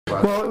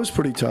Well, it was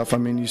pretty tough. I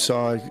mean, you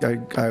saw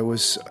I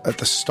was at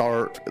the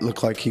start, it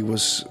looked like he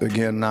was,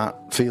 again,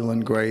 not feeling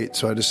great.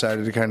 So I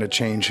decided to kind of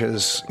change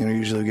his,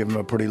 usually give him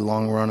a pretty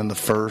long run in the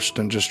first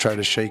and just try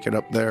to shake it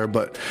up there.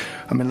 But,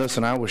 I mean,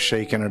 listen, I was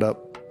shaking it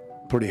up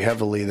pretty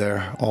heavily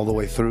there all the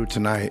way through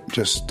tonight,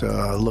 just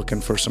looking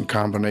for some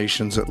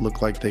combinations that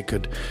looked like they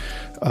could,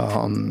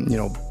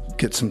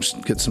 get some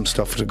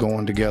stuff to go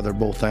on together,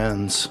 both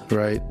ends,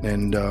 right?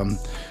 And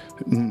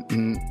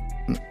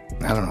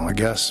I don't know, I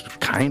guess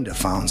kind of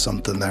found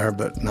something there,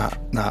 but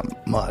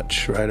not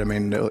much, right? I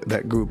mean,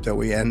 that group that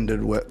we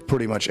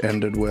pretty much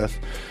ended with,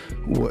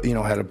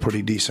 had a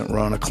pretty decent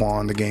run of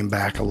clawing the game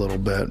back a little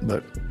bit,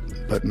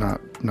 but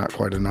not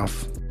quite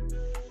enough.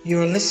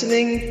 You're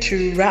listening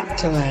to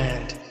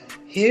Raptorland.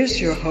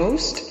 Here's your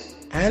host,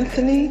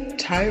 Anthony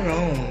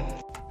Tyrone.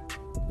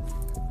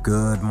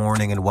 Good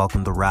morning and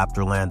welcome to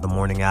Raptorland, the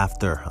morning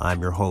after.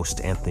 I'm your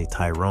host, Anthony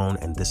Tyrone,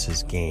 and this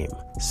is game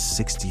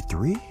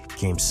 63?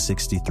 Game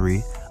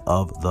 63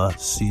 of the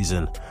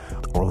season.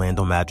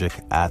 Orlando Magic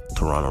at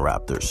Toronto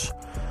Raptors.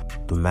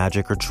 The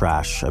Magic are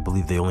trash. I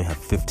believe they only have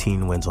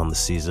 15 wins on the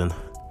season,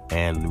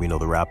 and we know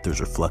the Raptors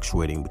are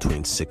fluctuating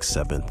between 6th,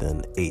 7th,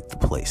 and 8th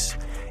place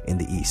in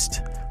the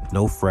East.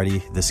 No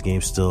Freddie this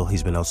game still.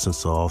 He's been out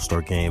since the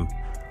All-Star game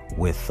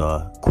with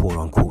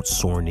quote-unquote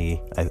sore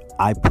knee.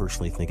 I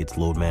personally think it's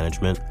load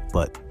management,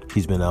 but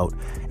he's been out.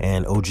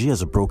 And OG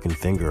has a broken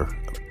finger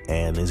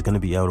and is going to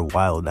be out a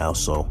while now.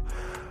 So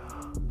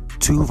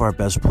two of our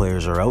best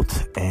players are out,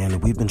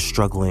 and we've been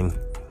struggling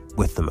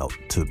with them out,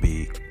 to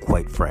be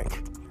quite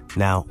frank.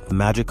 Now, the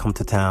Magic come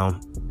to town.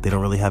 They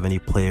don't really have any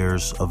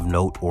players of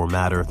note or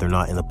matter. They're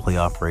not in the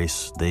playoff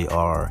race. They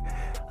are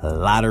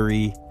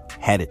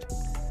lottery-headed.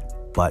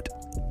 But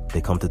they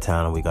come to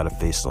town and we got to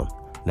face them.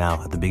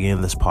 Now, at the beginning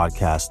of this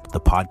podcast, the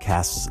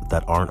podcasts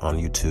that aren't on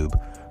YouTube,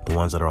 the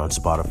ones that are on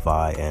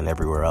Spotify and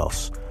everywhere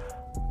else,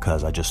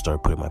 because I just started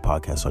putting my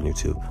podcasts on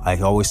YouTube. I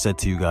always said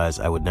to you guys,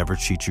 I would never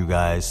cheat you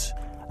guys.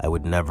 I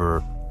would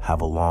never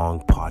have a long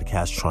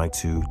podcast trying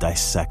to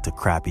dissect a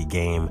crappy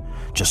game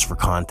just for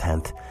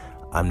content.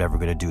 I'm never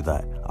going to do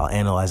that. I'll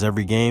analyze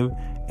every game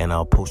and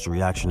I'll post a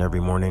reaction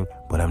every morning,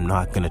 but I'm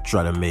not going to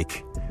try to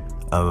make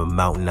a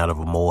mountain out of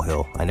a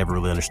molehill. I never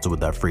really understood what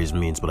that phrase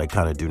means, but I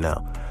kind of do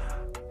now.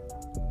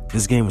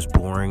 This game was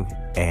boring,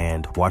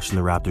 and watching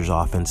the Raptors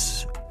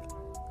offense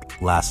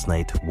last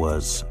night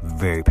was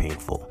very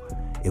painful.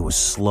 It was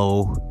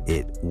slow.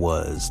 It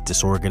was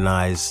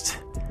disorganized.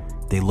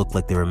 They looked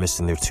like they were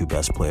missing their two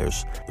best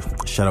players.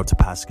 Shout out to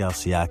Pascal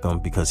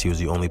Siakam, because he was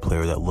the only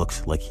player that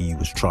looked like he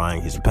was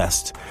trying his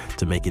best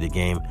to make it a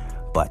game,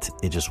 but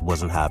it just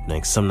wasn't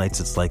happening. Some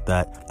nights it's like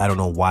that. I don't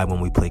know why when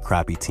we play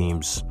crappy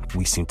teams,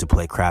 we seem to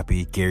play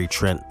crappy. Gary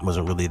Trent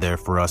wasn't really there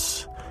for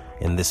us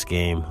in this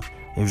game.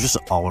 It was just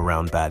an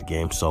all-around bad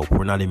game, so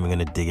we're not even going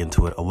to dig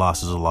into it. A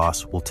loss is a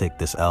loss. We'll take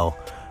this L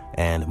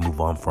and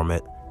move on from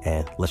it,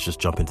 and let's just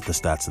jump into the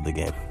stats of the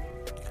game.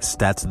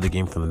 Stats of the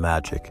game from the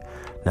Magic.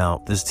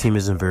 Now, this team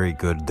isn't very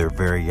good. They're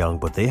very young,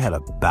 but they had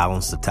a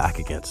balanced attack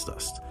against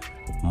us.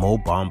 Mo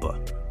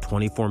Bamba,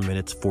 24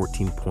 minutes,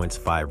 14 points,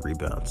 5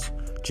 rebounds.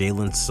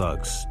 Jalen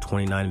Suggs,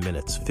 29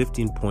 minutes,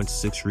 15 points,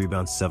 6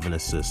 rebounds, 7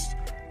 assists.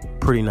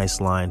 Pretty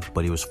nice line,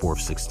 but he was 4 of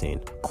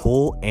 16.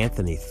 Cole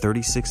Anthony,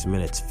 36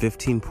 minutes,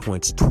 15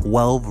 points,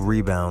 12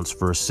 rebounds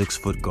for a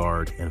 6-foot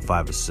guard and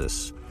 5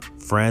 assists.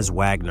 Franz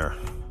Wagner,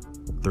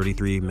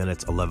 33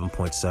 minutes,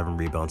 11.7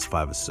 rebounds,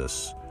 5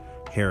 assists.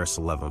 Harris,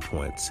 11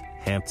 points.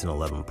 Hampton,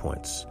 11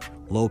 points.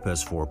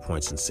 Lopez, 4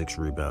 points and 6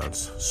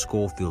 rebounds.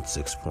 Schofield,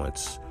 6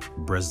 points.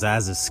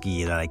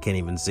 Brzezowski, that I can't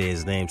even say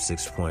his name,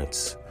 6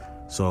 points.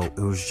 So it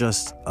was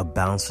just a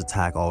balanced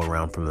attack all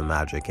around from the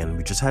Magic, and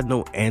we just had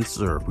no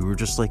answer. We were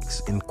just like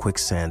in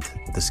quicksand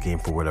this game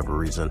for whatever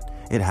reason.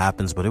 It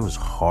happens, but it was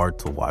hard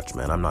to watch,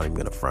 man. I'm not even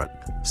going to front.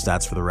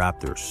 Stats for the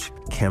Raptors.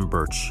 Khem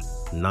Birch,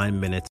 9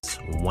 minutes,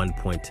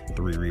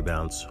 1.3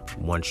 rebounds,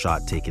 1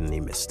 shot taken, and he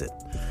missed it.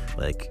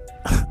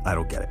 I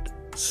don't get it.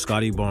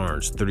 Scotty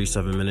Barnes,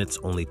 37 minutes,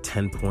 only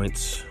 10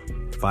 points,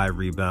 5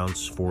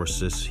 rebounds, 4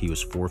 assists. He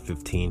was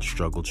 4-15,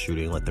 struggled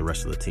shooting like the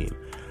rest of the team.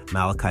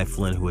 Malachi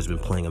Flynn, who has been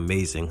playing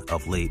amazing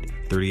of late,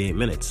 38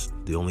 minutes.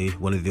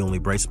 One of the only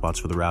bright spots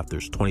for the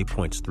Raptors. 20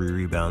 points, 3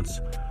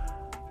 rebounds,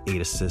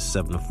 8 assists,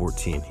 7 of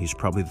 14. He's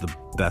probably the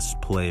best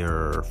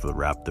player for the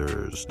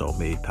Raptors. No,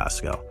 maybe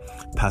Pascal.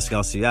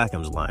 Pascal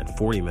Siakam's line,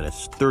 40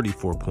 minutes,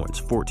 34 points,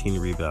 14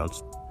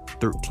 rebounds,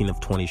 13 of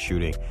 20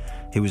 shooting.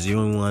 He was the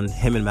only one.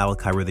 Him and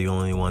Malachi were the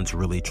only ones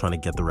really trying to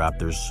get the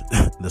Raptors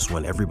this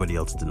one. Everybody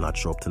else did not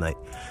show up tonight.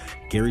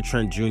 Gary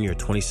Trent Jr.,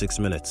 26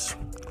 minutes,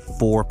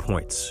 4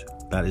 points.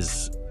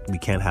 We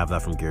can't have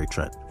that from Gary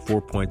Trent.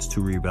 4 points, 2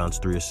 rebounds,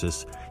 3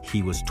 assists.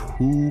 He was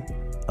 2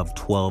 of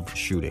 12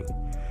 shooting.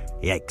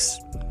 Yikes.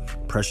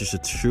 Precious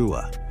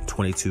Achiuwa,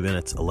 22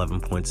 minutes,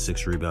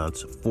 11.6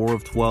 rebounds, 4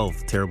 of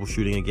 12. Terrible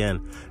shooting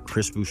again.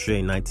 Chris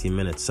Boucher, 19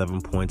 minutes,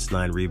 7 points,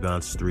 9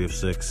 rebounds, 3 of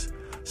 6.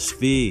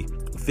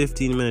 Svi,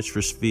 15 minutes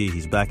for Svi.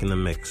 He's back in the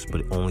mix,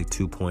 but only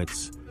 2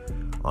 points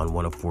on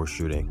 1 of 4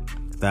 shooting.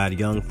 Thad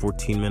Young,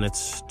 14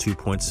 minutes, 2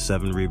 points,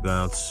 7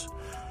 rebounds.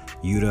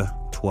 Yuta,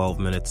 12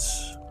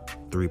 minutes,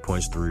 3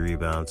 points, 3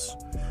 rebounds.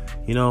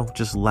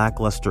 Just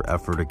lackluster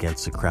effort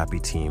against a crappy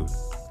team.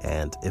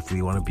 And if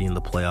we want to be in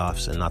the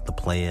playoffs and not the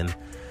play-in,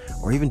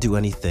 or even do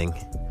anything,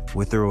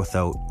 with or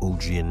without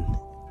OG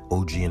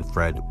and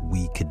Fred,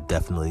 we could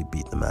definitely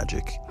beat the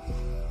Magic.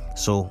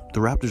 So the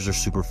Raptors are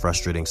super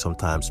frustrating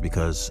sometimes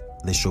because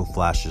they show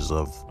flashes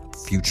of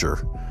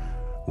future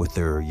with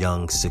their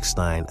young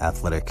 6'9"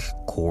 athletic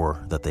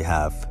core that they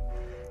have.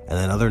 And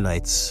then other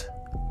nights,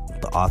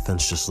 the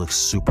offense just looks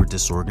super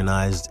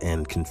disorganized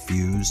and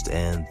confused,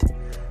 and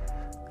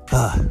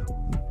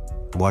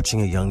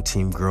watching a young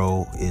team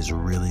grow is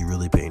really,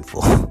 really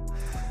painful.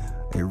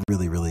 It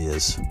really, really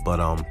is.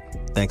 But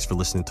thanks for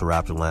listening to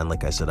Raptorland.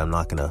 Like I said, I'm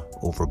not going to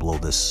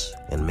overblow this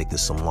and make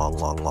this some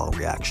long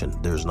reaction.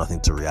 There's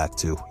nothing to react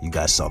to. You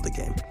guys saw the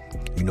game.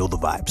 You know the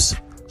vibes.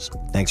 So,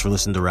 thanks for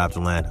listening to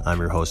Raptorland. I'm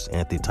your host,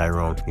 Anthony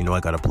Tyrone. I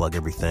got to plug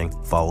everything.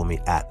 Follow me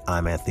at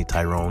I'm Anthony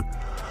Tyrone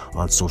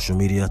on social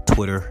media,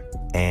 Twitter,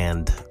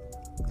 and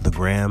the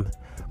gram.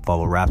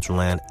 Follow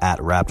Raptorland at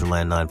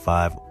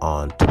Raptorland95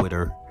 on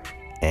Twitter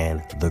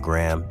and the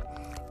gram.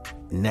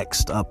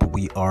 Next up,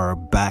 we are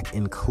back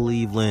in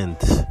Cleveland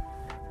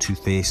to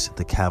face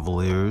the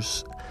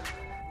Cavaliers,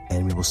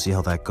 and we will see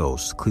how that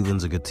goes.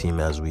 Cleveland's a good team,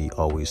 as we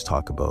always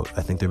talk about.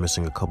 I think they're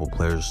missing a couple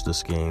players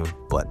this game,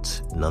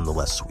 but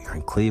nonetheless, we are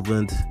in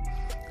Cleveland.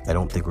 I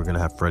don't think we're going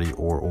to have Freddie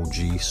or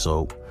OG,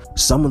 so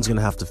someone's going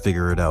to have to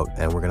figure it out,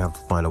 and we're going to have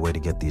to find a way to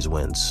get these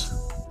wins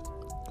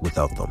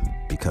without them,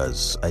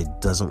 because it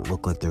doesn't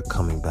look like they're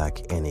coming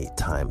back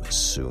anytime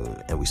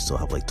soon, and we still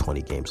have like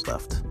 20 games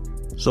left.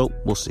 So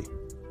we'll see.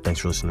 Thanks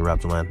for listening to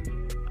Raptorland.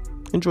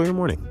 Enjoy your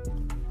morning.